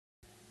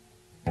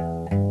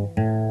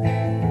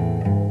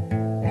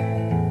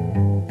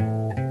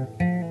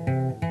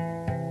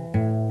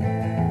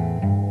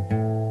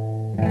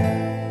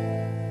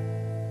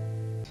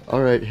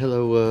right,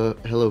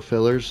 hello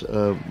fellers.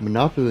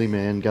 Monopoly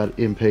Man got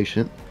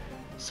impatient,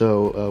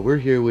 so we're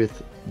here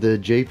with the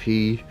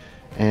JP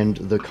and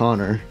the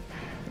Connor,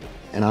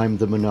 and I'm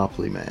the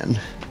Monopoly Man.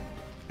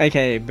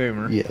 AKA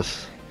Boomer.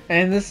 Yes.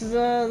 And this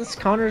is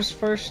Connor's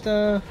first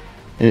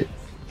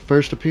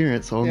First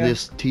appearance on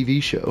this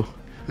TV show.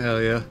 Hell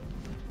yeah.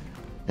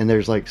 And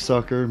there's like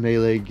soccer,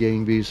 melee,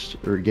 gang beast,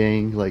 or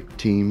gang, like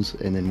teams,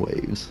 and then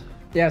waves.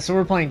 Yeah, so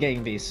we're playing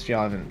Gang Beasts if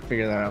y'all haven't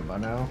figured that out by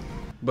now.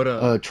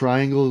 But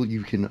triangle,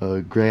 you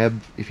can grab,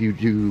 if you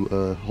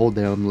do hold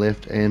down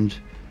left and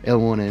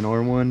L1 and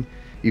R1,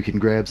 you can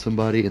grab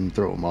somebody and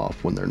throw them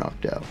off when they're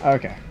knocked out.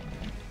 Okay.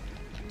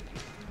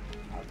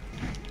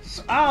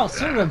 Oh,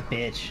 son of a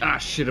bitch. Ah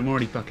shit, I'm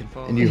already fucking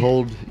falling. And you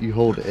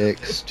hold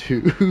X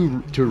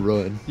to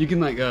run. You can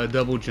like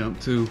double jump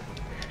too.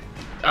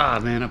 Ah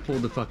man, I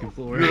pulled the fucking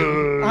floor.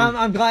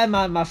 I'm glad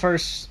my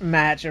first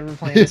match ever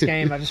playing this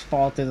game, I just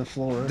fall through the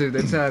floor. Dude,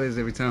 that's how it is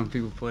every time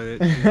people play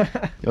it.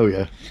 Oh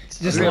yeah. It's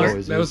just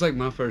that was like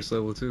my first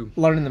level too.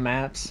 learning the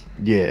maps.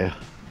 Yeah.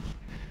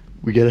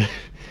 We gotta.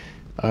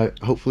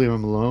 Hopefully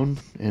I'm alone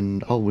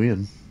and I'll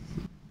win.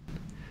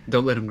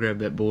 Don't let him grab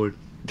that board.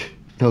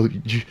 No,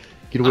 you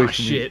get away from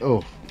shit. me.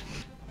 Oh.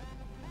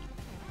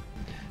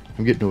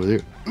 I'm getting over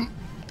there.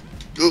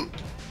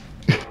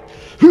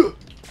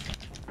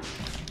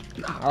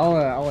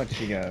 I'll let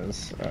you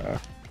guys.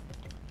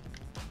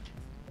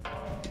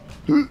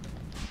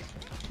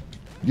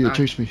 Yeah,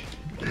 chase me.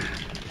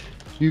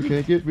 You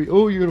can't get me.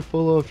 Oh, you're gonna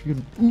fall off. You're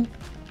gonna.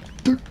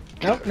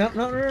 Nope.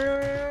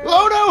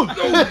 Oh no!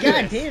 Oh,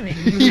 God damn it!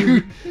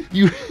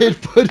 you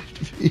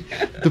headbutted me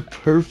at the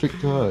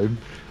perfect time.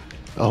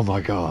 Oh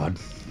my god.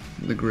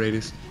 The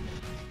greatest.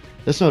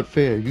 That's not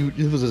fair.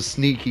 It was a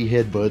sneaky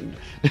headbutt.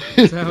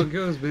 That's how it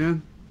goes,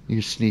 man.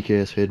 You sneak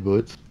ass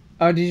headbutts.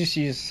 Oh, did you just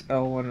use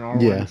L1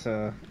 and R1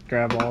 to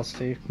grab balls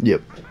too?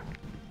 Yep.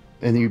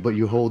 And but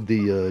you hold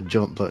the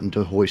jump button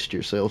to hoist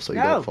yourself so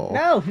you don't fall.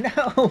 No!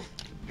 Oh,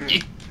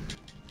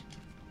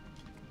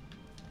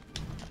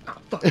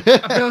 fuck.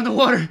 I fell in the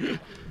water.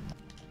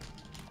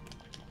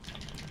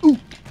 Ooh!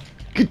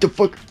 Get the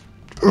fuck!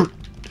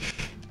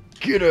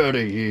 Get out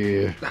of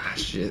here! Ah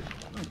shit.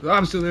 Oh,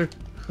 I'm still there.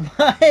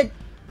 What?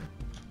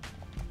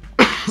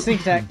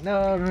 Sneak attack.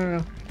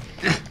 No.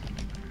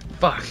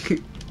 Fuck.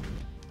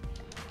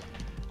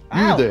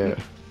 Ow. You there.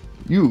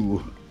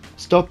 You.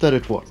 Stop that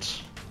at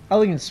once. Oh,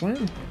 we can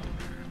swim?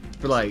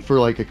 For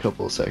like a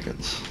couple of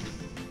seconds.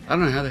 I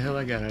don't know how the hell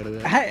I got out of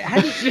that.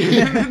 How do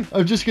you...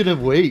 I'm just gonna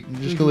wait.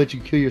 I'm just gonna let you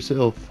kill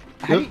yourself.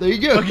 Yep, there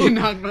you go. Fucking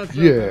knocked myself.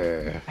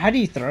 Yeah. How do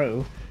you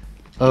throw?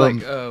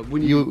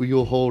 When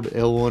you'll hold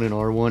L1 and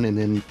R1 and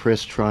then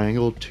press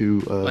triangle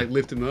to like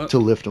lift him up. To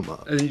lift them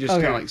up. And then you just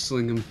kind of like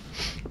sling him.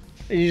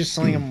 You just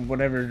sling them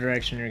whatever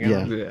direction you're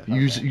going. Yeah.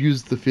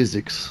 Use the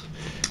physics.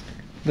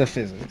 The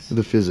physics.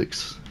 The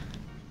physics.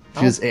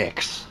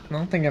 Physics. I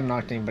don't think I've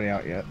knocked anybody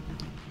out yet.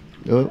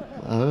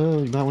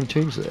 Oh, you might want to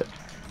change that.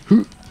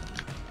 Oh,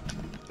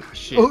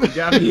 shit, you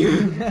got me.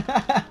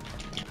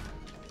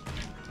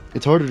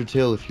 It's harder to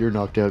tell if you're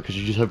knocked out because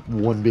you just have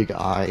one big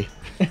eye.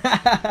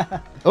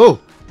 Oh,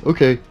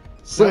 okay.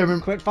 Slam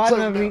him. Quit fighting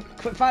over me.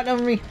 Quit fighting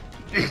over me.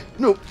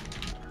 No.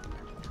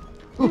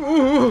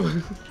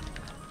 No.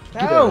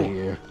 Get out of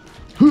here.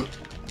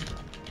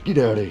 Get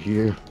out of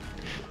here.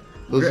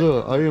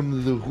 I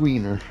am the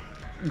wiener.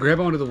 Grab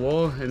onto the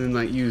wall and then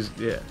like use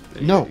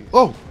No.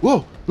 Oh,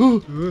 whoa.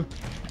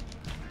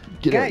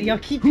 Get out of here. Y'all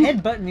keep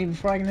headbutting me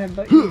before I can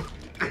headbutt you.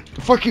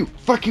 Fuck you.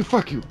 Fuck you.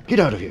 Fuck you. Get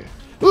out of here.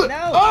 No.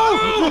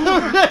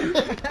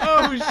 Oh!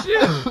 Oh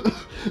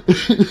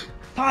shit.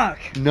 Fuck.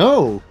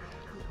 No.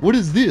 What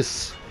is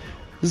this?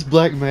 This is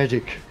black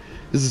magic.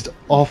 This is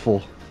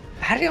awful.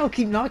 How do y'all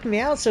keep knocking me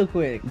out so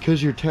quick?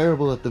 Because you're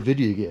terrible at the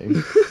video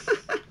game.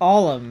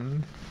 All of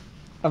them.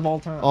 Of all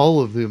time. All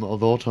of them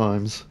of all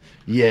times.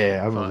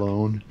 Yeah, I'm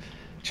alone.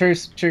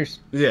 Truce.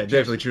 Yeah,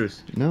 definitely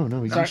truce. No,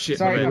 you Oh shit,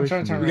 sorry, my I'm bad.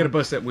 trying to turn We gotta around.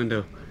 bust that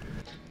window.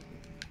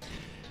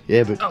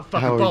 Yeah, but Oh, fucking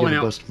how are you falling gonna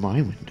out. bust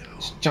my window?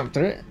 Just jump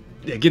through it.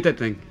 Yeah, get that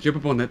thing. Jump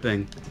up on that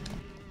thing.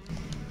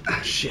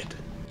 Ah shit.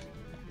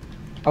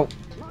 Oh.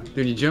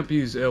 Then you jump,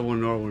 use L1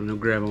 and R1 and they'll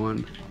grab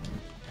on.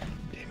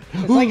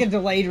 It's like a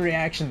delayed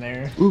reaction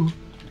there. Ooh.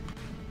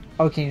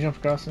 Oh, can you jump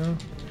across now?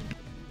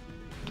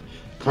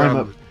 Climb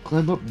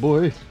up,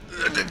 boy.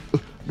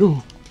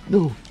 No,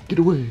 get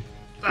away.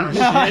 Oh,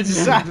 I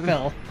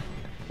fell.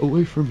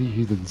 Away from me,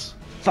 heathens.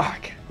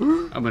 Fuck.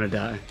 I'm gonna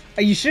die.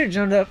 You should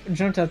have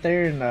jumped up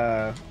there and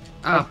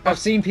I've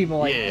seen people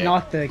like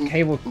knock the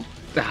cable.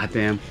 Ah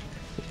damn.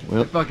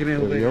 Well, Fucking there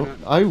we elevator. go.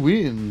 I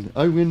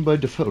win by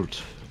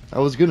default. I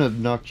was gonna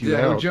knock you Yeah,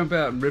 out. I'll jump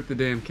out and rip the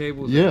damn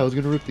cables. Yeah, I was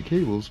gonna rip the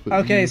cables, but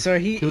Okay, you so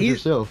killed he's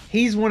yourself.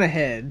 he's one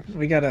ahead.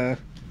 We gotta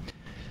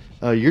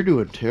You're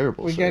doing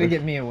terrible. gotta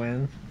get me a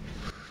win.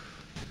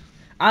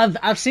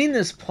 I've seen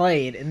this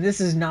played, and this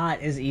is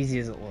not as easy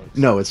as it looks.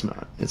 No, it's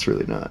not. It's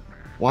really not.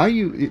 Why are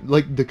you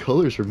like the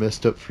colors are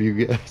messed up for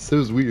you guys? That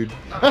was weird.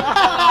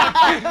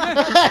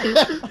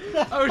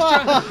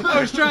 I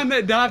was trying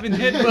that diving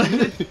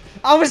headbutt.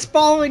 I was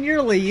following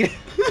your lead.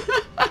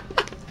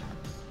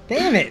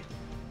 Damn it!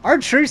 Our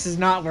truce is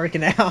not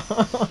working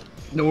out.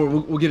 No,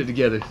 we'll get it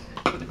together.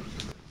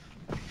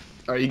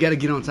 Alright, you gotta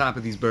get on top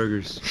of these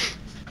burgers.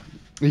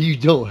 You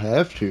don't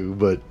have to,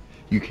 but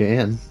you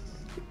can.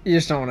 You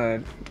just don't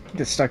want to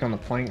get stuck on the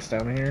planks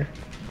down here.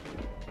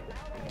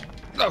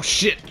 Oh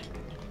shit!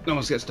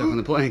 Almost got stuck on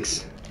the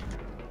planks.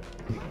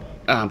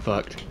 I'm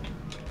fucked.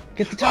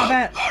 Get the top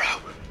hat.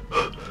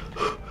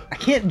 I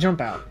can't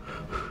jump out.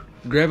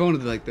 Grab onto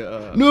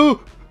the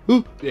No!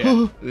 yeah,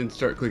 and then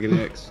start clicking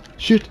X.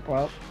 Shit!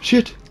 Well.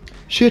 Shit!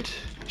 Shit!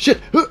 Shit!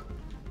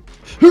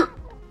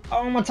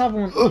 Oh, my top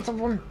one. My top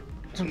one.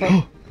 Jump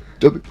out.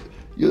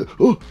 Yeah!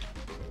 Oh!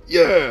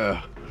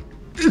 Yeah!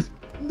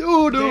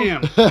 No! No!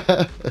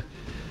 Damn.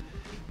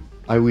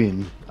 I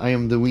win. I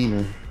am the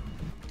wiener.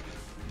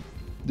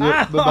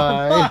 Ah,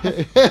 Bye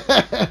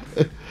bye.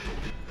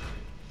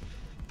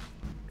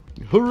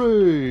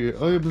 Hooray!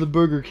 I am the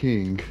Burger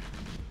King.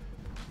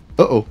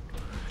 Uh oh.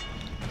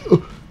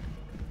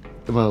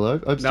 Am I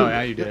alive? I'm still. No,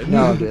 now you're dead.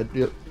 No, I'm dead.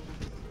 Yep.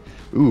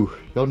 Ooh,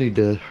 y'all need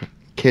to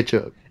catch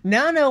up.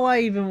 Now I know why I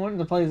even wanted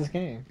to play this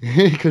game.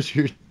 Because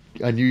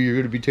I knew you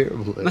were going to be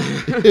terrible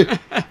at it.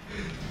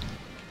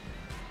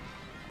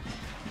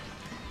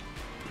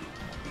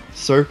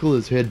 Circle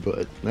is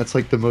headbutt. That's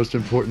like the most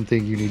important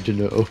thing you need to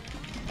know.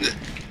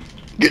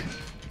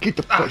 Get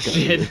the fuck out of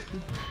shit. here.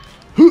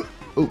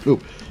 Oh no.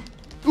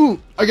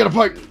 Ooh, I got a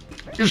pipe.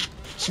 Just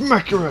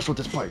smack your ass with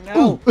this pipe.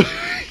 No. Ooh.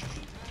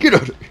 Get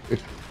out of here.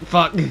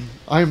 Fuck.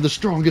 I am the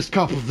strongest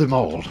cop of them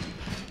all.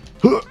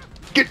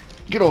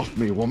 Get off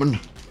me, woman.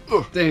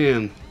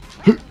 Damn.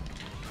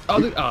 Oh,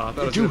 dude. Oh, I thought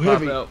it was Too gonna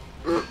heavy. pop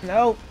out.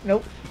 No,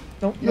 nope.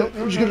 Nope, Yeah, nope,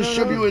 I'm just no, gonna no,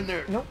 shove no, you in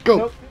there. Nope, Go,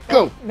 nope,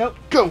 go, nope.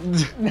 go,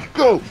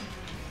 go.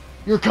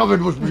 You're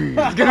coming with me.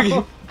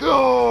 Go.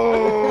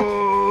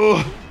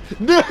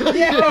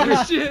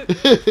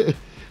 Yeah.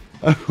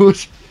 Oh,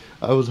 shit.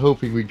 I was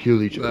hoping we'd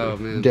kill each other. Oh,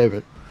 man. Damn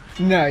it.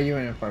 No, you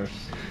went in first.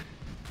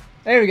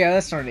 There we go.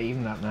 That's starting to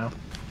even up now.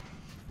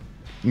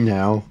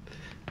 Now.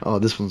 Oh,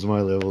 this one's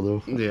my level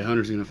though. Yeah,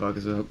 Hunter's gonna fuck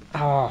us up.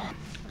 Oh,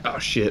 Oh,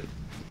 shit.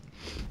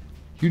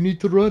 You need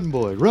to run,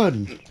 boy.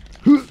 Run.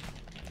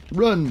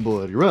 Run,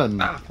 boy.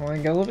 Run. Ah. come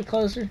on, go a little bit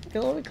closer. Get a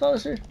little bit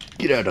closer.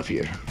 Get out of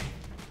here.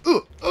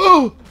 Oh,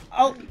 oh,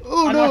 Oh,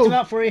 oh I no. knocked him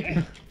out for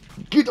you.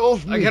 Get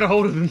off me. I got a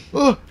hold of him.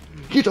 Oh,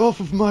 get off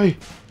of my.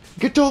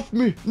 Get off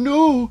me.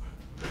 No.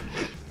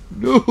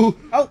 No.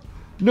 Oh,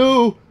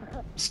 No.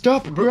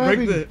 Stop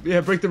grabbing.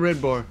 Break the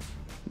red bar.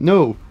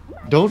 No.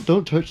 Don't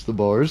touch the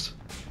bars.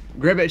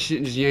 Grab that shit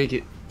and just yank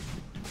it.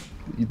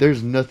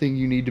 There's nothing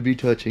you need to be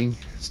touching.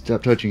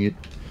 Stop touching it.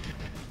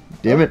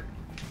 Damn it.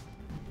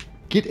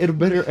 Get at a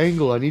better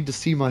angle. I need to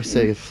see my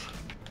safe.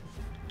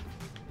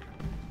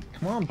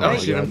 come on, Oh, buddy.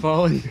 shit, God. I'm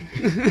falling.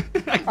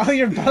 Oh,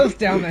 you're both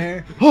down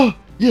there. Oh,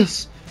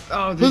 yes.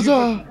 Oh, dude,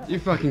 Huzzah. you're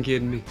fucking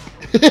kidding me.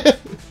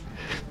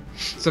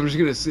 So I'm just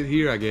gonna sit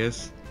here, I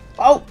guess.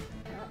 Oh,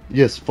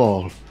 Yes,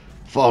 fall.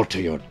 Fall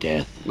to your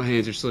death. My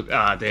hands are slipping.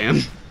 Ah, damn.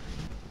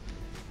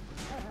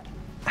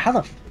 how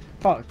the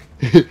fuck?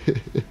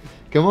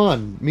 Come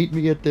on, meet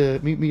me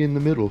in the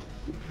middle.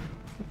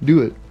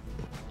 Do it.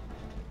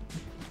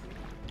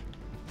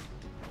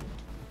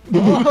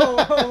 Whoa,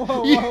 whoa, whoa,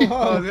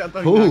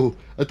 whoa, whoa.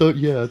 I thought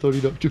he knocked- I thought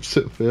he knocked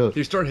himself out.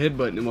 You start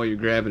headbutting him while you're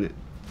grabbing it.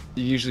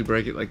 You usually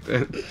break it like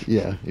that.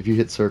 Yeah, if you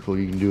hit circle,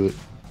 you can do it.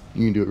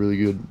 You can do it really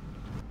good.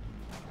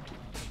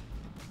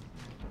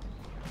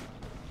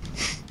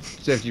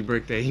 Just after you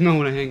break that, you might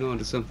want to hang on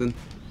to something.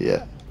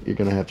 Yeah, you're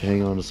gonna have to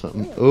hang on to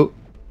something.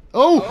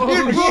 Oh,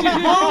 it broke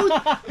both.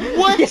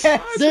 What? Yes.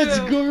 That's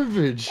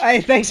garbage. Hey,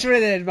 thanks for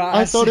the advice.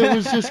 I thought it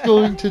was just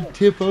going to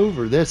tip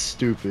over. That's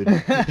stupid.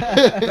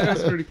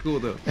 That's pretty cool,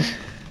 though.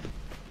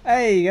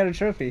 Hey, you got a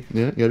trophy.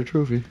 Yeah, got a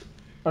trophy.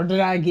 Or did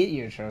I get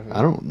you a trophy?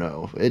 I don't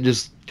know. It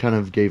just kind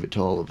of gave it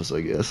to all of us,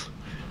 I guess.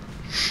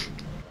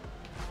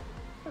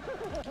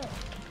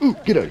 Ooh,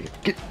 get out of here.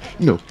 Get.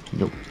 No.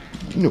 No.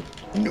 No.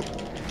 No.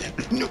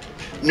 No.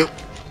 No.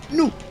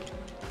 No.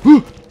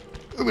 Ooh,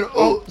 I'm gonna.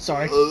 Oh,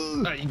 sorry.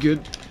 Are you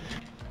good?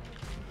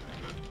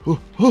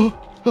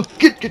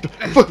 Get the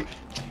fuck.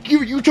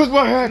 You took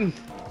my hat.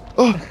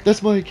 Oh,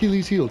 that's my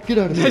Achilles heel. Get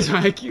out of here. That's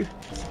my IQ.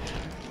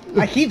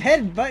 I keep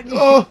headbutting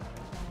you.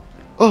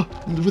 Oh,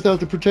 without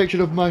the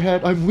protection of my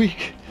hat, I'm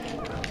weak.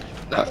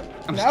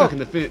 I'm No. stuck in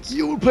the fence.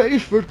 You will pay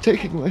for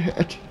taking my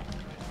hat.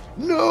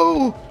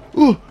 No.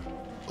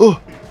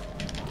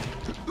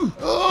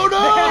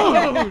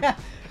 Oh no.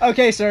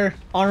 Okay, sir.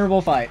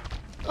 Honorable fight.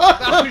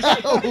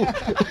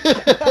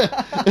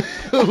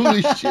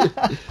 Holy shit.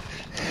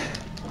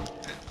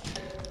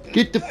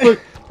 Get the fuck.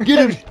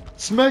 Get him.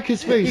 Smack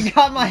his face. You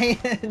got my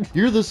hand.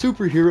 You're the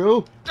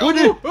superhero. What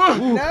did?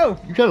 Ooh, No.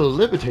 You kind of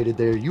levitated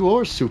there. You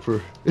are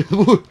super.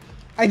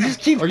 I just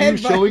keep Are you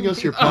headbutting showing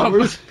us your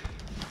powers?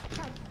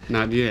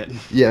 Not yet.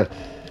 Yeah.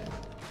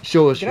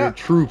 Show us Get your up.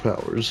 true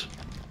powers.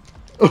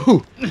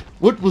 Oh,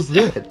 what was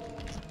that?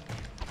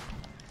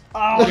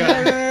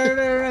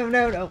 Oh,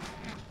 no.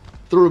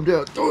 Throw him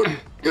down. Throw it.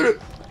 Get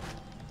it.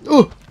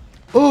 Oh.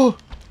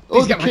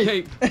 He's the got my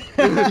cape. cape.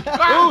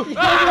 Oh,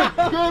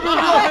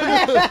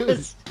 grab it.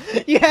 Yes.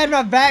 You had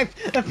my back,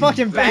 the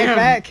fucking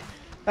backpack.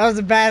 That was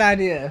a bad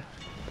idea.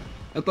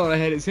 I thought I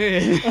had his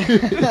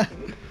head.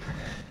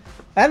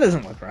 That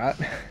doesn't look right.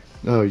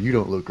 No, you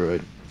don't look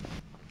right.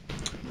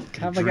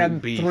 How have I gotten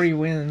beef. 3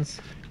 wins?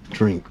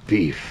 Drink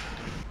beef.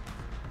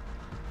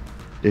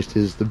 This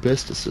is the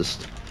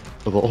bestest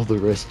of all the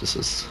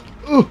restest.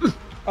 Oh,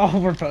 Oh,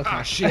 we're both.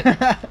 Ah, shit.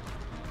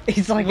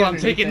 He's like, Well, I'm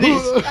underneath taking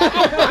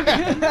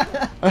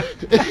it.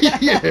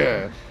 this.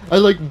 yeah. I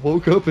like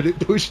woke up and it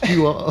pushed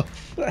you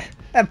off.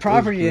 That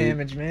property great.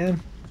 damage, man.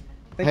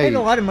 They Hey. paid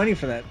a lot of money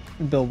for that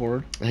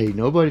billboard. Hey,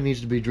 nobody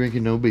needs to be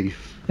drinking no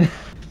beef.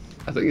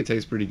 I think it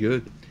tastes pretty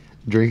good.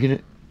 Drinking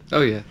it,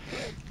 Oh yeah.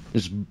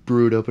 just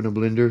brew it up in a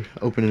blender,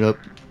 open it up,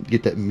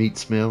 get that meat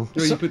smell.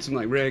 No, you put some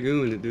like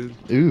ragu in it, dude.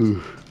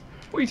 Ooh.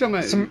 What are you talking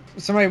about?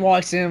 Somebody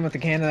walks in with a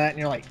can of that, and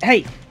you're like,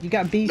 "Hey, you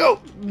got beef?"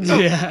 No, no,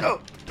 Yeah. no,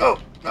 no,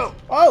 no.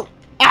 Oh,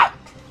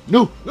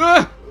 No.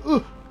 Ah!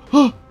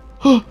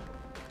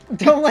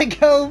 don't let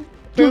go,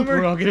 We're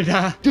Boomer. all gonna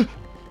die.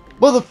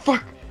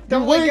 Motherfucker. You're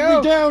Don't let weighing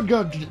go. me down,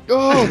 God.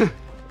 Oh.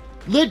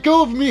 Let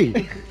go of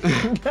me.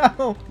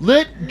 No.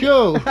 Let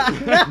go.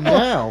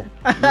 Now.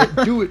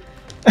 Do it.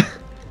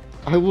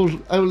 I will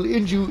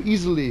end you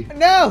easily.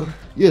 No.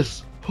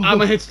 Yes. Ah,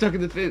 my head's stuck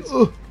in the fence.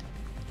 Oh,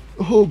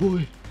 oh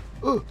boy.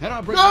 Oh. How do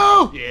I break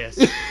No! Yes.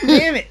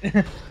 Damn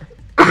it.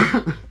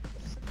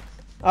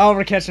 Oh,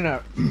 we're catching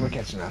up. We're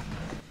catching up.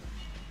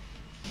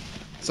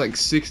 It's like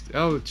 6.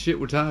 Oh shit,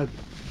 we're tied.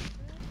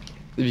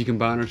 If you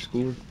combine our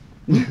score.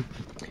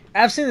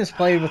 I've seen this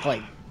played with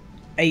like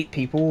 8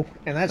 people,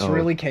 and that's Oh.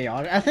 really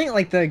chaotic. I think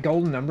like the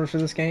golden number for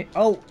this game.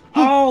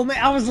 Oh man,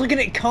 I was looking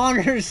at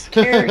Connor's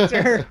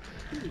character.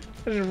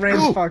 I just ran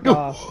the fuck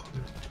off.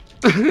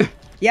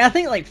 Yeah, I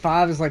think like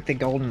 5 is like the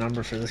golden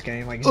number for this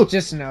game. Like it's Oh.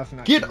 just enough.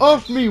 Not Get too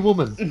off much. me,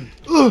 woman.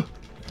 Ugh.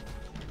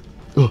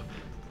 Ugh.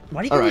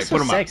 Why do you All get right, so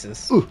what am I-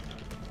 sexist? Ooh.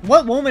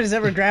 What woman has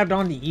ever grabbed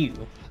onto you?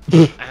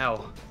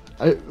 Ow.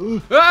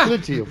 Ah!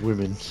 Plenty of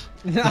women.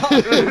 No,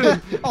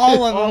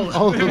 all of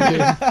them. All of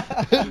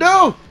them.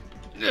 No!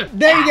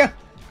 There you go.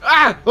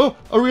 Ah! Oh,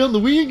 are we on the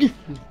wing?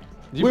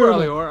 You Where am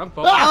probably I? are. I'm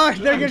falling. Oh,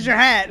 there goes your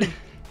hat.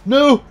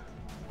 No!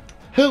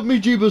 Help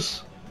me,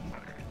 Jeebus.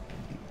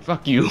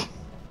 Fuck you.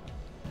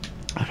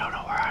 I don't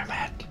know where I'm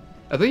at.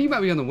 I think you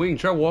might be on the wing.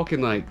 Try walking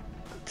like.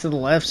 To the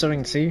left so we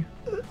can see.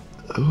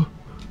 Oh.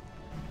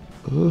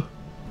 Oh.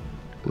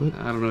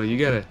 I don't know. You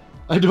gotta.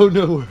 I don't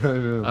know where I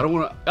am. I don't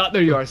want to. Oh,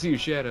 there you are. I see your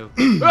shadow.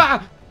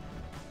 Ah!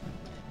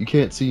 You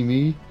can't see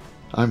me.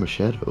 I'm a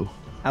shadow.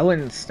 I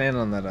wouldn't stand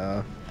on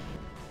that.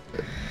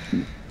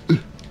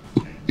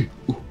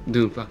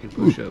 Doing fucking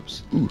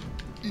push-ups.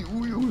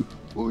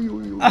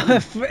 I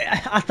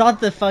thought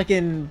the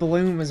fucking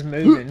balloon was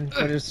moving,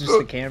 but it was just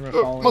the camera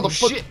falling.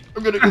 Motherfucker! Shit.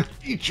 I'm gonna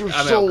eat your I'm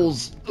out.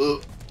 souls.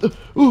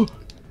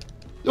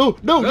 Oh,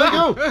 no! Let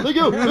go! Let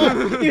go!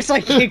 You just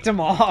like kicked him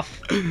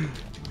off.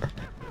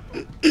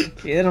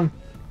 Get him.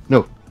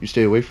 No, you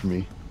stay away from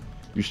me.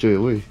 You stay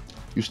away.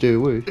 You stay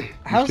away. You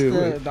How's stay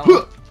the,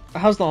 away.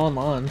 how's the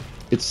online?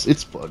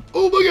 It's fun.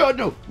 Oh my god,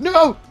 no!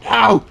 No!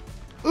 Ow!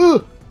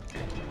 Ugh!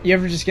 You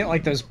ever just get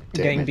like those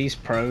Damn Gang it.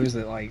 Beast pros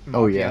that like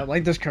Oh, mock you yeah. out?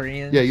 Like those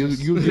Koreans? Yeah,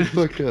 you'll get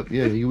fucked up.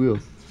 Yeah, you will.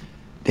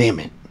 Damn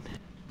it.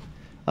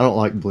 I don't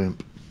like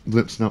blimp.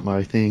 Blimp's not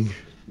my thing.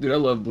 Dude, I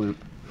love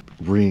Blimp.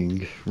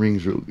 Ring's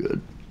real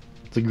good.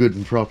 It's a good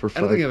and proper I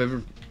fight. don't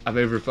think I've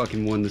ever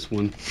fucking won this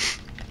one.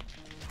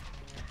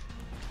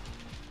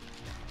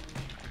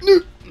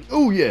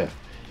 Oh yeah.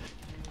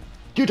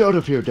 Get out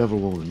of here, devil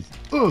woman.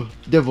 Oh,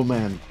 devil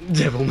man.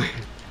 Devil man.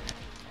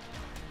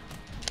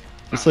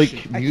 It's Oh, like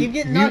shit. I keep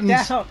getting knocked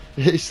mutants. out.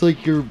 It's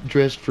like you're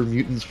dressed for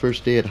mutants'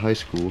 first day at high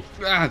school.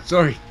 Ah,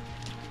 sorry.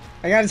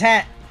 I got his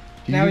hat.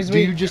 Do Now you, he's do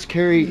you weak. just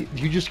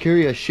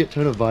carry a shit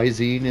ton of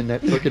Visine in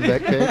that fucking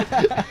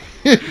backpack?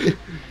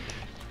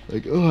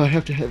 Like, oh, I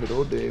have to have it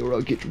all day or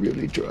I'll get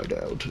really dried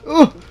out.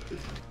 Oh,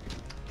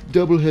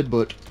 double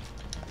headbutt.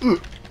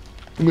 Ugh.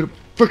 I'm gonna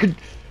fucking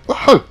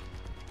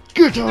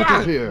get out Ah!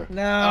 of here.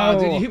 No. Oh,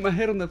 dude, you hit my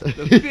head on the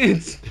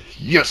fence.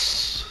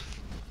 Yes.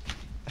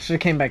 I should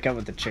have came back up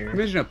with the chair.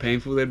 Imagine how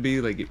painful that'd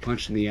be, like get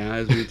punched in the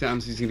eyes many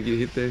times he's gonna get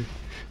hit there.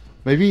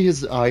 Maybe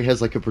his eye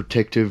has like a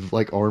protective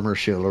like armor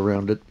shell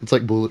around it. It's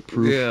like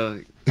bulletproof. Yeah,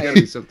 like, it's gotta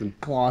be something.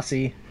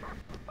 Glossy.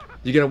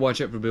 You gotta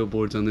watch out for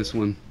billboards on this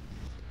one.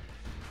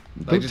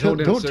 Don't, just tell, hold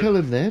down don't circle. tell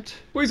him that.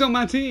 Well, he's on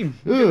my team.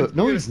 No,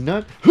 he's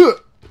not. Huh.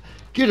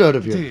 Get out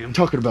of here. Damn.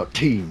 Talking about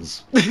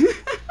teams.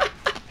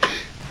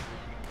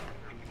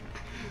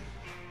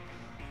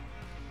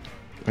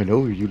 I know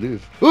where you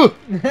live. Buh.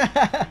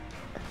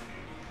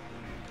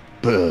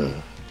 Huh.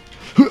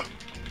 I'm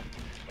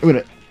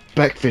gonna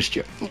backfist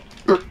you.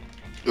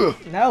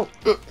 No.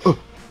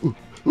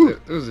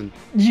 It was an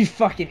You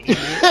fucking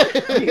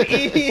idiot. You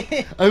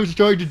idiot. I was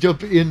trying to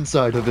jump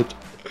inside of it.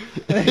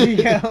 There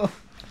you go.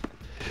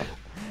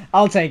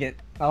 I'll take it.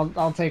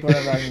 I'll take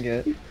whatever I can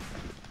get.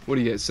 What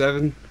do you get?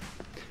 7?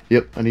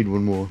 Yep, I need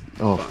one more.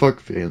 Oh,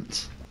 fuck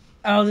Vince.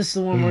 Oh, this is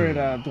the one where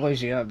it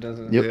blows you up,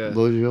 doesn't it? Yep, Yeah.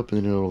 blows you up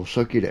and then it'll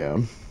suck you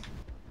down.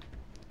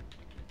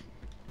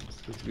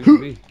 That's good for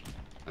me.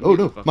 I'm Oh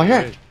getting no, fucking my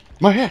hat! red.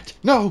 My hat!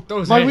 No!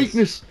 Those My hats.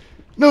 weakness!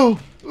 No!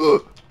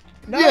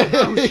 No. Yeah,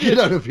 Oh, get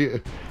out of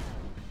here!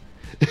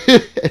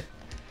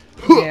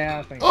 Yeah,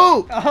 I think.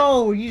 Oh!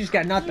 Oh, you just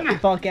got knocked the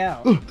fuck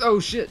out. Oh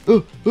shit!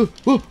 Oh!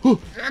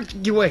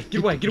 Get away!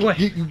 Get away! Get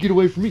away! Get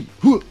away from me!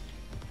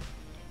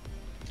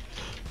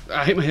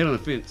 I hit my head on the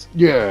fence.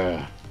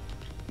 Yeah,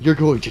 you're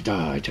going to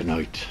die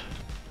tonight.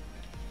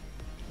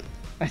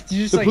 You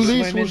just The like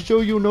police swimming. will show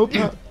you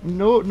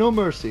no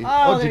mercy.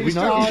 Oh, did we there's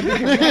not?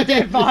 a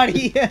dead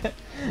body.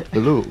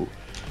 Hello.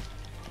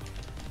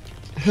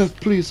 Help,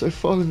 please! I've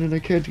fallen and I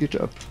can't get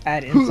up.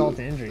 Add insult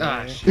to injury.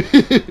 Ah, man.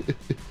 shit.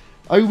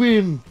 I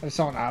win. I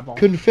saw an eyeball.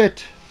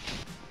 Confet.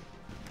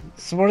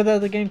 So what are the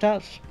other game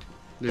types?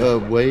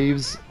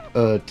 Waves,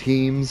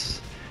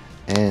 teams,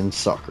 and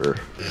soccer.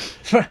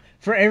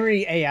 For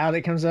every AI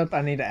that comes up,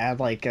 I need to add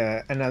like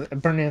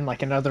burn in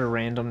like another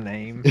random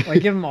name.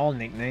 Like give them all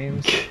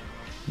nicknames.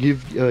 You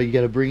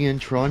got to bring in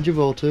Tron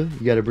Travolta.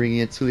 You got to bring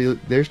in. So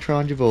there's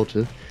Tron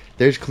Travolta.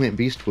 There's Clint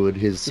Eastwood,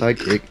 his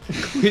sidekick.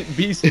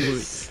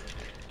 Beastwood.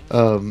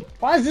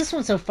 Why is this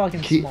one so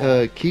fucking small?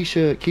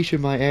 Keisha,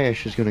 my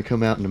ash is gonna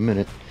come out in a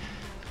minute.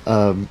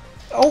 Oh,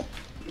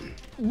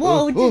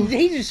 whoa! oh.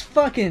 He just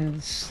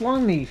fucking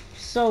slung me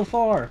so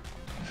far.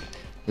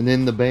 And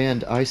then the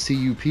band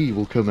ICUP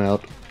will come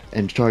out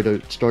and try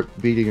to start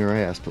beating her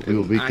ass, but we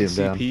will beat them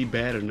down. ICP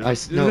bad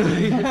enough. No,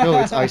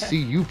 it's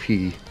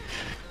ICUP.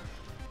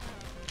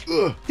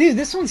 Ugh. Dude,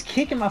 this one's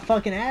kicking my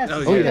fucking ass. Oh,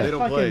 It's yeah, like they a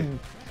don't play. fucking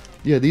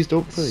Yeah, these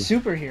don't play.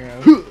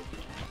 superhero.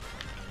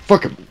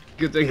 Fuck him.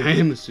 Good thing I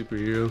am a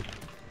superhero.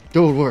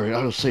 Don't worry,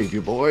 I'll save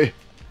you, boy.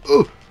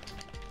 Ugh.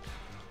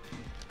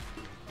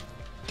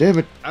 Damn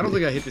it. I don't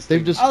think I hit this They've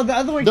thing. just. Oh, the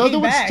other one The came other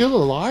one's back. still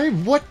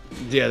alive? What?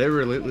 Yeah, they're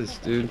relentless,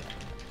 dude.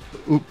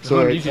 Oops, Oh,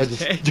 sorry. you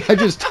just tagged. I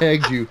just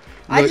tagged you.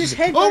 I just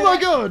headbutted Oh my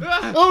that- god!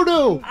 Ah. Oh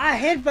no! I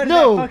headbutted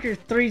No. that fucker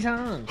 3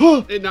 times.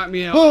 Huh! It knocked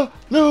me out. Huh!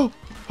 No!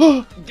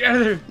 Huh! Get out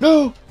of there.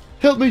 No!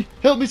 Help me!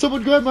 Help me!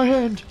 Someone grab my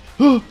hand!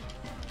 Huh!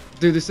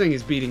 Dude, this thing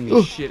is beating the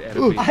Oh, shit out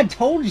oh. of me. I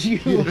told you.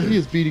 He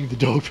is beating the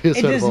dog piss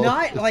It out does of all.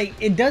 not like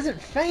it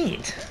doesn't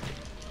faint.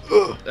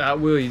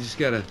 Will, you just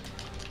gotta...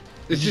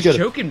 It's You just gotta-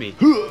 choking me.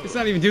 It's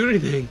not even doing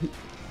anything.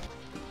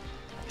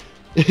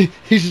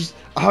 He's just.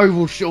 I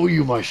will show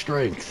you my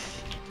strength.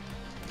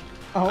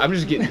 Oh, I'm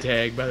just getting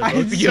tagged by the I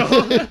both of y'all.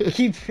 just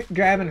keep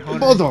grabbing Hunter.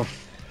 Mother.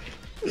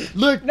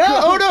 Look! No!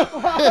 Oh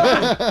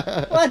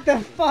no! What the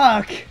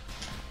fuck?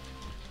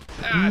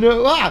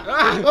 No!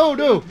 Ah! Oh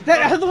no!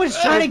 That other one's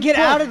trying to get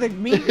out of the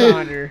meat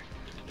grinder.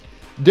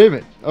 Damn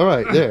it! All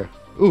right, there.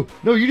 Ooh,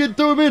 no! You didn't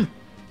throw him in.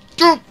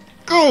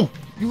 Go!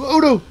 You! Oh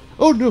no!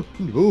 Oh no!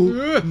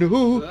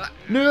 No!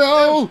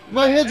 No!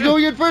 My head's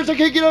going in first. I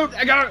can't get out.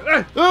 I got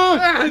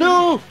it.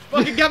 No!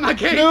 Fucking got my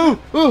cake. No!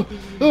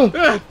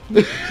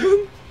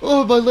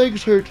 Oh, my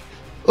legs hurt.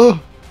 Oh,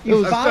 that You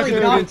was finally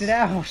fucking- knocked it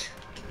out.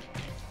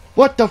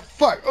 What the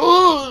fuck?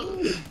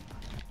 Oh!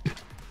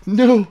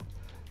 No!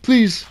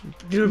 Please,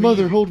 Get over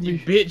mother, here, hold you me.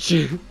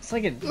 bitch. It's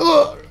like a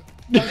Oh!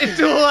 It's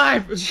still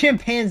alive.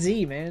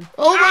 chimpanzee, man.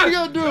 Oh my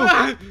god,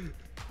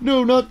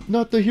 no! No,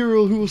 not the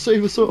hero who will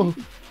save us all.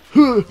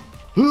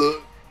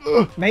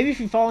 Maybe if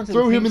you fall into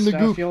Throw the him pink in the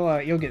stuff,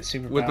 goop. you'll get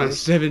superpowers. With my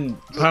 7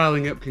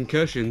 piling up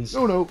concussions.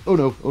 Oh no, oh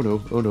no, oh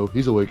no, oh no,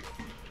 he's awake.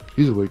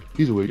 He's awake,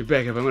 he's awake. Get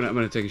back up. I'm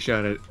gonna take a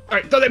shot at it.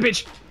 Alright, throw that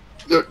bitch.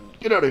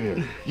 Get out of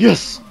here.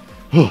 Yes!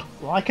 Oh,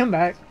 Well, I come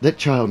back. that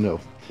child, no.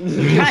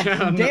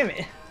 God damn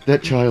it.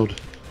 That child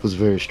was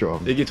very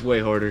strong. It gets way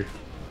harder.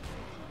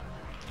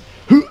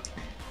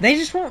 They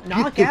just won't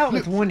knock the out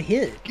with flip. one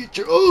hit. Get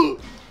your. Oh!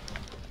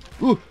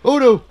 Oh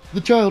no,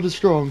 the child is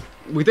strong.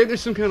 We think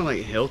there's some kind of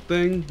like health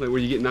thing, like where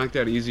you get knocked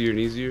out easier and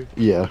easier.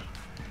 Yeah.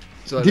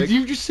 So I Did think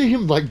you just see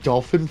him like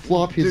dolphin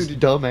flop his Dude.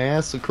 dumb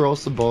ass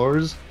across the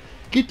bars?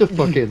 Get the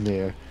fuck in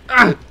there.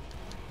 Ah!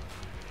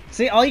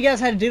 See, all you guys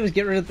had to do was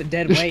get rid of the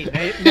dead weight.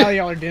 Now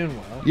y'all are doing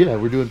well. Yeah,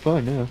 we're doing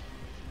fine now.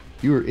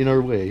 You were in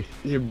our way.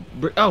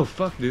 Oh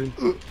fuck, dude.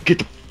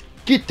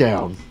 Get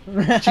down.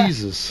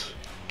 Jesus.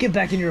 Get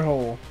back in your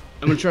hole.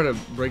 I'm gonna try to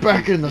break.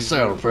 Back in the these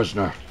cell, down.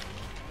 prisoner.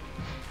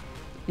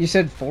 You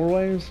said 4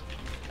 waves?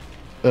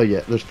 Oh yeah,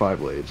 there's 5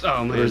 waves.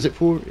 Oh, man. Or is it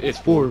 4? It's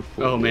four.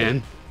 Oh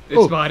man, it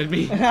Oh. spotted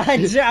me.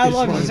 I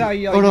love fine. just how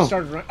you, Oh, like, no. you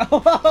started running.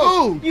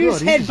 Oh, you God,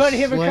 just he just headbutted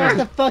him across slammed.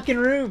 the fucking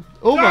room.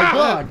 Oh my Ah!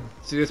 god.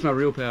 See, that's my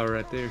real power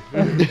right there.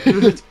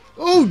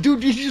 Oh,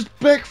 dude, you just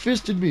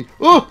backfisted me.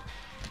 Oh.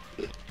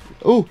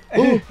 Oh.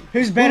 Oh.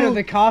 Who's better, Oh.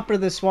 the cop or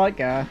the SWAT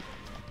guy?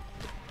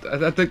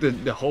 I think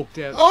the hulked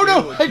out. Oh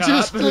no! skeleton I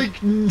just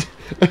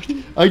cop.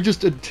 like I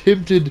just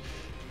attempted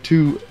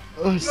to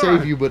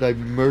save you, but I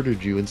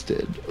murdered you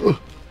instead. Ugh.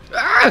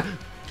 Ah!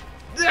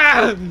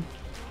 Ah!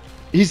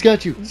 He's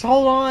got you. Just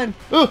hold on.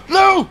 Oh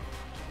no!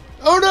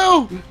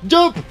 Oh no!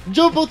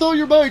 Jump with all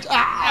your might!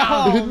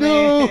 Ah! Oh,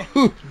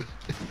 No!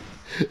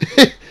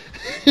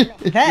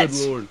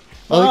 That's Good lord.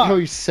 I like fuck. how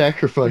he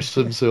sacrificed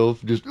himself.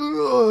 Just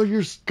oh,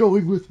 you're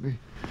going with me.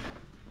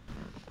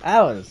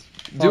 That was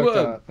Do fucked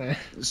a- up, man.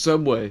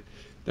 Subway.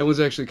 That was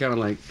actually kind of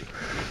like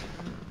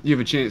you have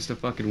a chance to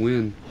fucking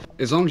win.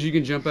 As long as you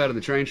can jump out of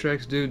the train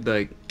tracks, dude.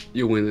 Like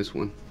you'll win this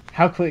one.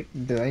 How quick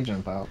do they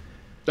jump out?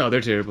 Oh,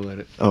 they're terrible at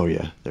it. Oh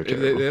yeah, they're If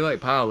terrible. they like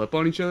pile up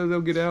on each other,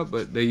 they'll get out,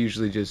 but they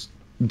usually just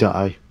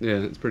Die. yeah,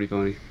 it's pretty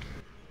funny.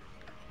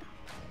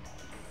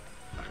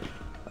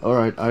 All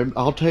right,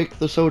 I'll take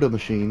the soda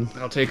machine.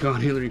 I'll take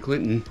on Hillary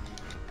Clinton.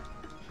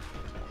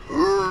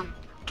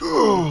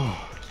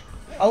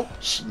 Oh,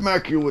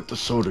 Smack you with the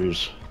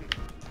sodas.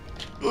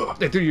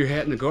 They threw your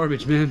hat in the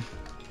garbage, man.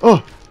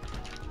 Oh,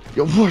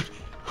 yo, what?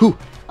 Who?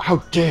 How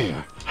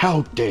dare?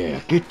 How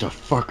dare? Get the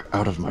fuck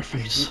out of my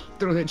face.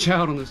 Throw that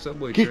child on the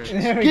subway Get,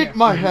 track. There we get go.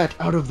 my hat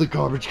out of the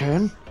garbage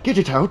can. Get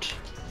it out.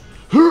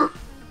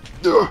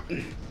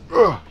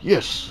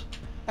 Yes.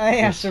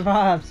 hey, I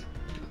survived.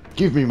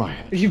 Give me my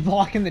hat. Are you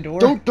blocking the door?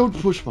 Don't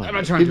push my I'm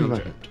hat. not trying Give to me my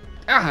do hat. it.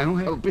 Ah, I don't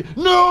have.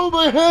 No,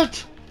 my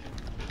hat!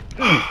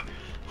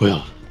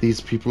 Well,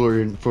 these people are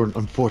in for an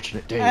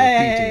unfortunate day Hey, of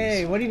hey, beatings.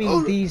 hey, what do you mean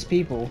Oh. these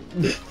people?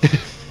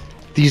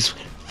 These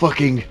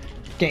fucking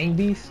Gang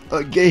beasts?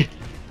 gay,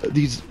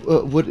 these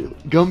what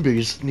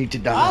Gumbies need to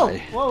Oh!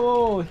 die. Whoa,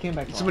 whoa, whoa, he came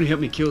back. Somebody help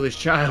me kill this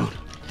child.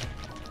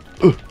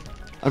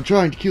 I'm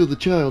trying to kill the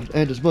child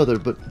and his mother,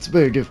 but it's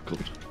very difficult.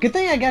 Good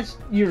thing I got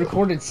you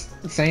recorded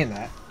saying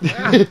that.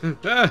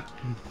 Ah,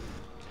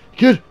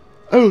 Kid,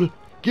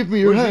 give me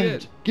your Where's he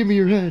hand. at? Give me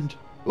your hand.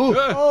 Oh,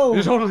 Oh.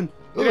 Just hold on.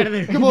 Get out of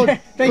there. come on.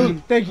 Thank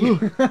you, thank you.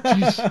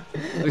 Jeez.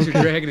 At least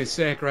you're dragging his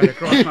sack right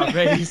across my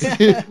face.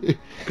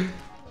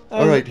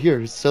 All right,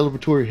 here,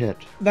 celebratory hat.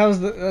 That's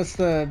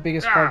the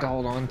biggest part to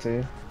hold on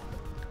to.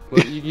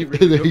 Well, you get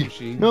rid of the Coke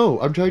machine. No,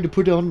 I'm trying to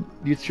put on.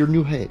 It's your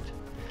new hat.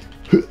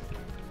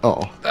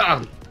 Oh,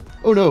 Ah,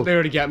 oh no, they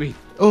already got me.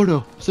 oh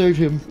no, save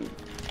him.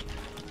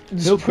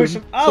 Just Help push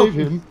him. him. Oh, Save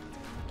him.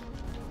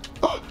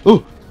 Oh,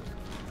 oh,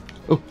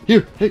 oh,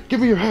 here, hey, give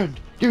me your hand.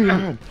 Give me your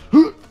hand.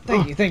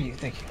 thank you, thank you,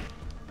 thank you.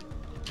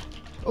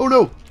 Oh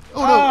no.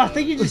 Oh no. I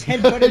think you just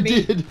headbutted I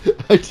me. did.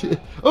 I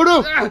did. Oh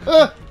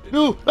no.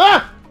 No.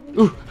 Ah.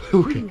 Ooh,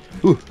 okay.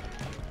 Ooh.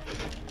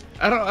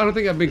 I don't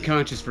think I've been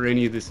conscious for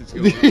any of this that's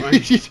going on.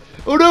 Right?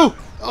 Oh no.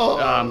 Oh,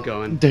 I'm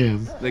gone.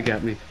 damn. They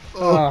got me.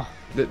 Oh,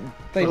 The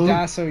they Oh.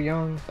 die so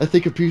young. I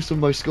think a piece of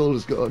my skull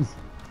is gone.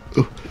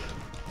 Oh.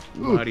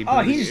 body Oh,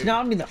 he bleed. just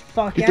knocked me the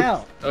fuck Get the-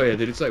 out. Oh yeah,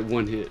 dude, it's like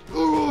one hit.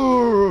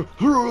 Oh.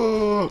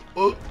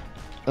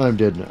 I'm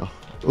dead now.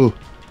 Oh.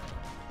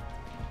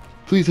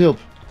 Please help.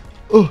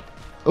 Oh.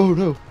 Oh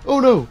no. Oh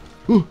no.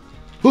 Oh.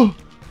 Oh.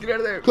 Get out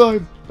of there.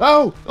 Climb.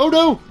 Ow. Oh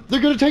no.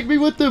 They're gonna take me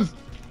with them.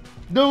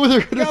 No,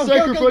 they're gonna Go, go, go,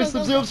 sacrifice go,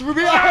 go, themselves for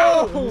me.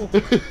 Oh.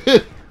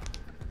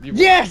 You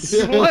Yes!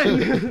 won.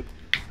 That was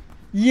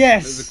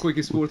Yes! the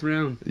quickest fourth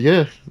round.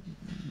 Yeah.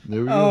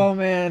 There we go. Oh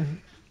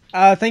man.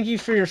 Thank you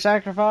for your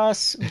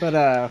sacrifice,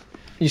 but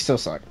you still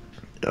suck.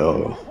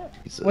 Oh.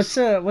 Jesus.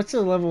 What's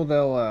the level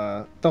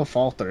they'll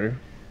fall through?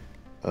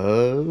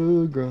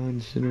 Ground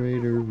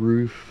incinerator,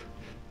 roof.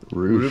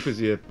 Roof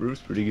is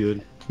roof's pretty good.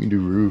 You can do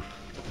roof.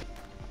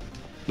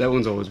 That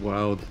one's always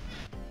wild.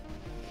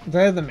 Do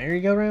they have the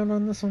merry-go-round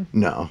on this one?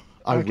 No.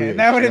 I Okay, wish.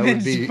 that would have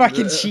been be,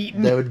 fucking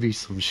cheating. That would be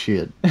some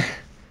shit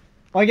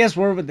Well, I guess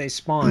where would they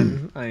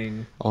spawn? I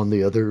mean, on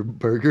the other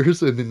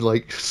burgers, and then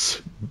like,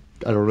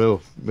 I don't know,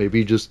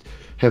 maybe just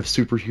have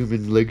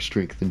superhuman leg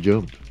strength and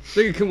jump.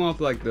 They could come off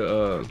like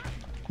the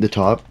The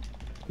top.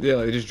 yeah,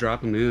 like just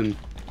drop them in.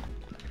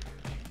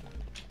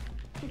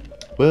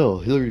 Well,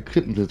 Hillary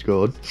Clinton is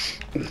gone.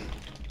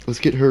 Let's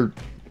get her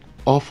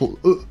awful.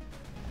 Oh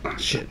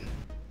shit.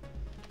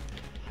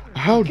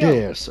 How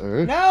dare,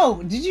 sir?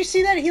 no! Did you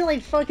see that? He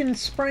like fucking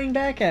sprang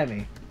back at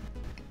me.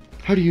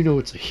 How do you know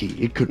it's a he?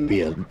 It could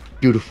be a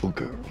beautiful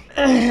girl.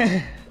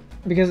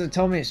 Because it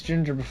told me it's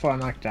Ginger before I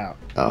knocked out.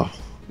 Oh,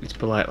 It's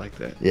polite like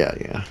that.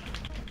 yeah.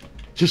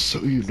 Just so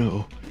you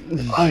know,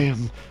 I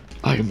am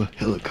a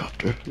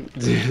helicopter.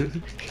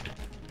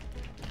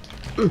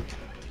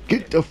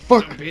 Get the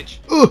fuck. Bitch.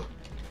 Ugh.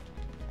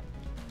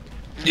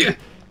 Yeah.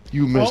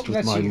 You messed with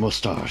that's my you.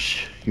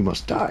 mustache. You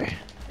must die.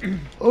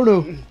 Oh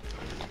no.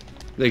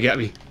 They got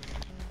me.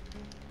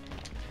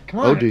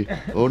 Come on. Oh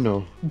dear. Oh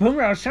no.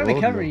 Boomer, I was trying to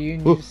Oh, cover no. you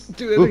and Oh. you just...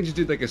 Dude, that thing just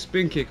did like a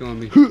spin kick on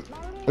me.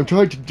 I'm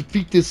trying to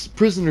defeat this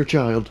prisoner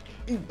child.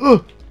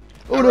 Oh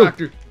I no. rocked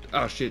her.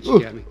 Oh shit, she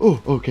got me.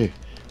 Oh, okay.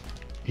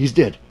 He's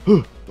dead.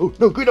 Oh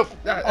no, good enough.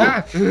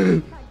 Ah.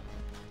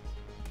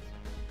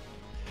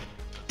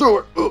 Throw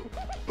it. Oh.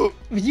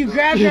 You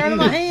grabbed her out of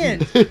my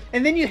hand!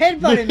 And then you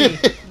headbutted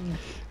me!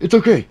 It's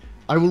okay.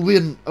 I will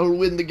win. I will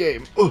win the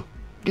game. Oh,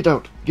 get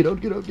out. Get out.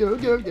 Get out. Get out.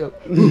 Get out. Get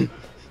out.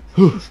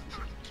 Oh,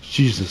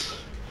 Jesus.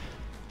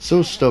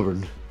 So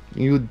stubborn.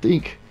 You would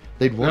think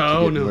they'd want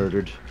Oh, to get no.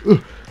 murdered.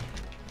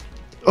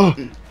 Oh.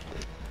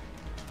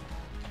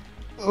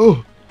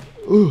 Oh.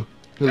 Oh.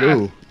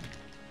 Hello.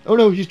 Oh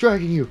no, he's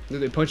dragging you.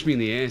 They punched me in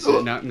the ass and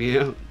it knocked me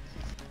out.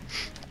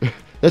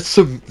 That's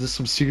some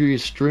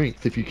serious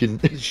strength if you can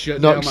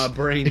Shut knock down my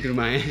brain through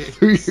my ass.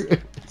 through your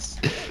ass.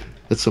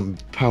 That's some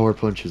power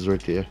punches right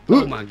there.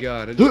 Oh my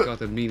god, I just got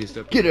the meanest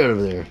up. Get out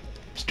of there,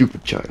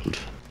 stupid child.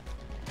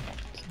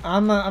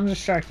 I'm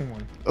distracting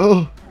one.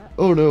 Oh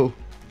no.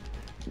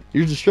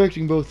 You're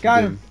distracting both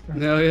Got of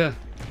them. Hell yeah.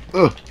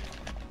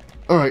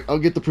 All right, I'll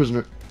get the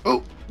prisoner.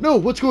 Oh no,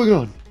 what's going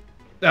on?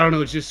 I don't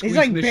know, it's just He's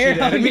squeezing like the bear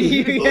shit out of hugging me.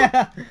 you.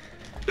 Yeah.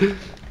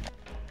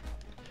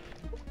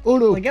 Oh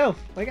no! Let go.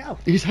 Let go.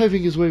 He's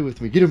having his way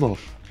with me. Get him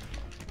off.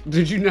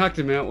 Did you knock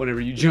him out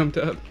whenever you jumped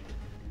up?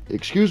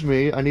 Excuse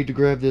me. I need to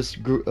grab this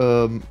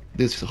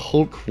this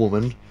Hulk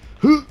woman.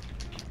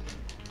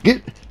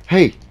 Get.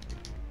 Hey.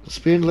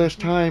 Spend less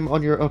time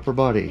on your upper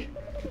body.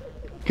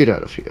 Get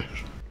out of here.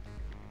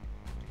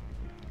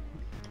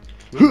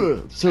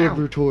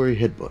 Celebratory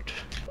headbutt.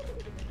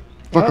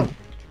 Fuck him.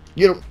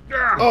 Get him.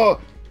 Oh.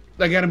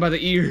 I got him by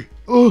the ear.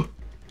 Oh.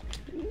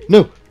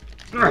 No.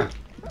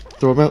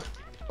 Throw him out.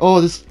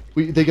 Oh,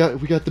 we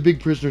got the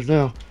big prisoners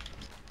now.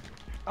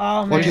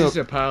 Oh man. Watch There's out. just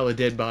a pile of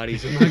dead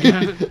bodies. Oh my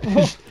god.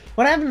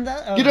 What happened to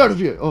that? Oh. Get out of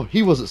here. Oh,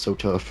 he wasn't so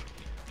tough.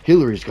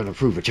 Hillary's gonna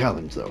prove a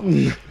challenge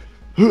though.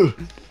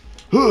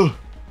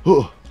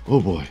 Oh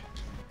boy.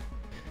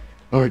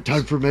 All right,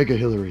 time for Mega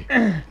Hillary. We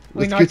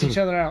Let's knocked get each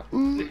to- other out.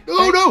 Oh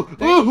no!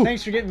 Oh!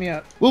 Thanks for getting me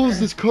up. What was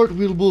this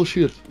cartwheel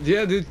bullshit?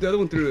 Yeah, dude, the other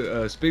one threw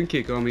a spin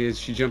kick on me as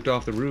she jumped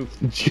off the roof.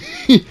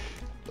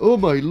 Oh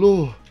my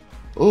lord!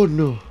 Oh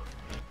no!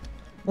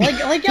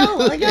 Let go.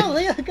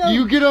 Let go.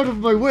 You get out of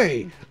my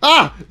way!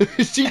 Ah!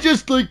 She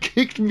just like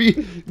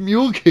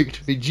mule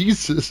kicked me.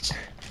 Jesus!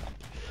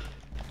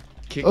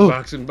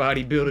 Kickboxing,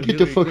 bodybuilding. Get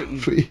the fuck Hillary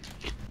off Clinton.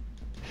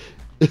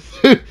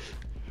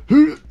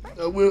 me!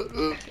 I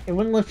will. It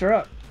wouldn't lift her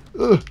up.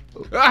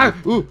 Ah!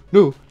 Oh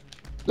no!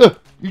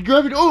 You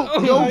grab it!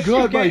 Oh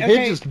god! My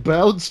head just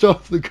bounced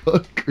off the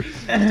concrete.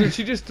 Dude,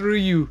 she just threw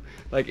you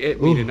like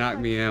at me to knock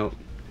me out.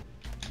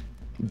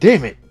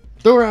 Damn it!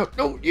 Throw her out!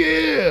 Oh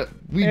yeah!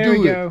 We There do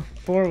we it! go.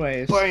 4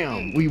 ways.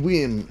 Bam! We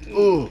win!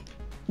 Oh!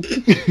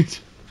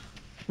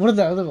 What are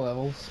the other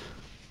levels?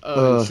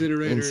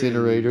 Incinerator.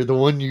 Incinerator. The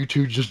one you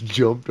two just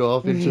jumped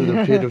off into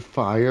the pit of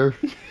fire.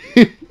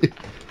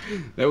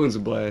 That one's a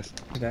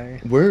blast.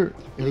 Today. Where?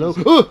 Hello?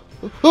 Oh!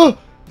 Oh!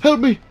 Help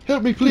me!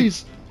 Help me,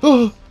 please!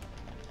 Oh!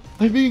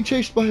 I'm being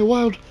chased by a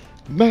wild,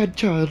 mad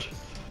child.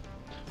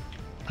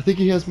 I think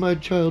he has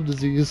mad child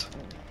disease.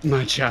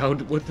 My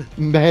child, what the?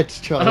 Mad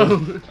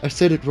child. Oh. I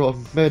said it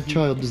wrong. Mad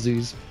child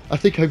disease. I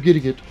think I'm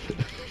getting it.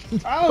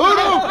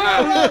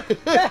 Oh,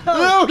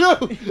 no!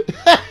 No!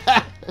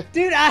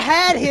 Dude, I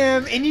had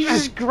him and you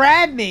just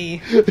grabbed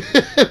me.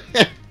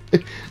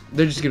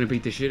 They're just gonna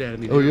beat the shit out of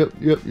me. Oh, now.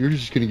 yep. You're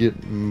just gonna get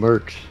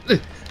murked.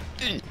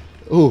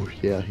 Oh,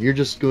 yeah. You're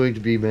just going to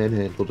be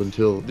manhandled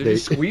until They're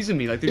just squeezing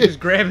me, like they're just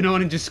grabbing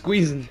on and just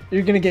squeezing.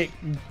 You're gonna get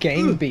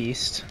gang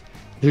beast.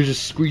 They're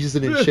just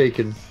squeezing and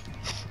shaking.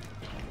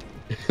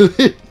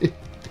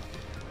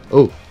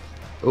 Oh,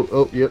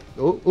 yep.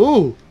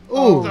 Oh,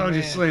 Oh, man.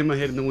 just slammed my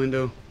head in the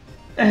window.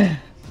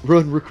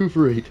 Run,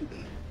 recuperate.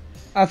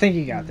 I think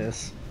you got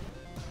this.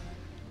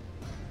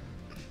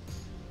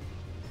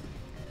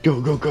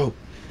 Go.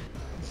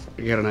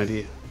 I got an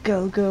idea.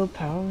 Go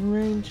Power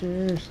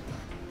Rangers.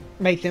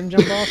 Make them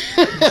jump off.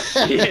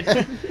 Shit.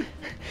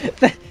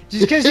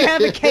 Just because you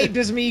have a cape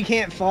doesn't mean you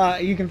can't fly.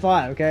 You can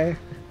fly, okay?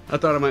 I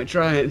thought I might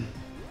try it.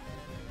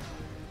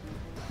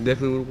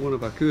 Definitely would have won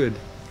if I could.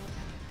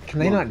 Can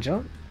they not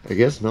jump? I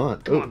guess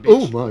not. Come on,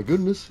 Oh bitch. my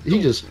goodness.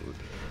 He just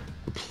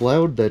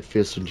plowed that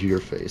fist into your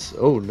face.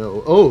 Oh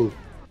no. Oh.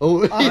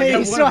 Oh, yeah,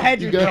 you still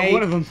had your You got cape.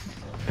 One of them.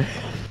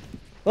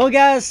 Well,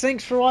 guys,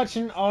 thanks for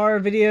watching our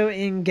video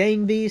in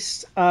Gang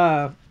Beast.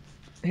 Here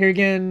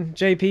again,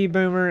 JP,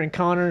 Boomer, and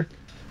Connor.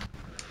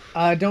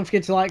 Don't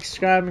forget to like,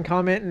 subscribe, and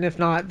comment. And if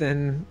not,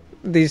 then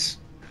these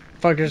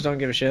fuckers don't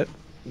give a shit.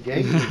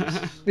 Gang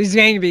These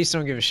Gang Beasts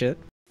don't give a shit.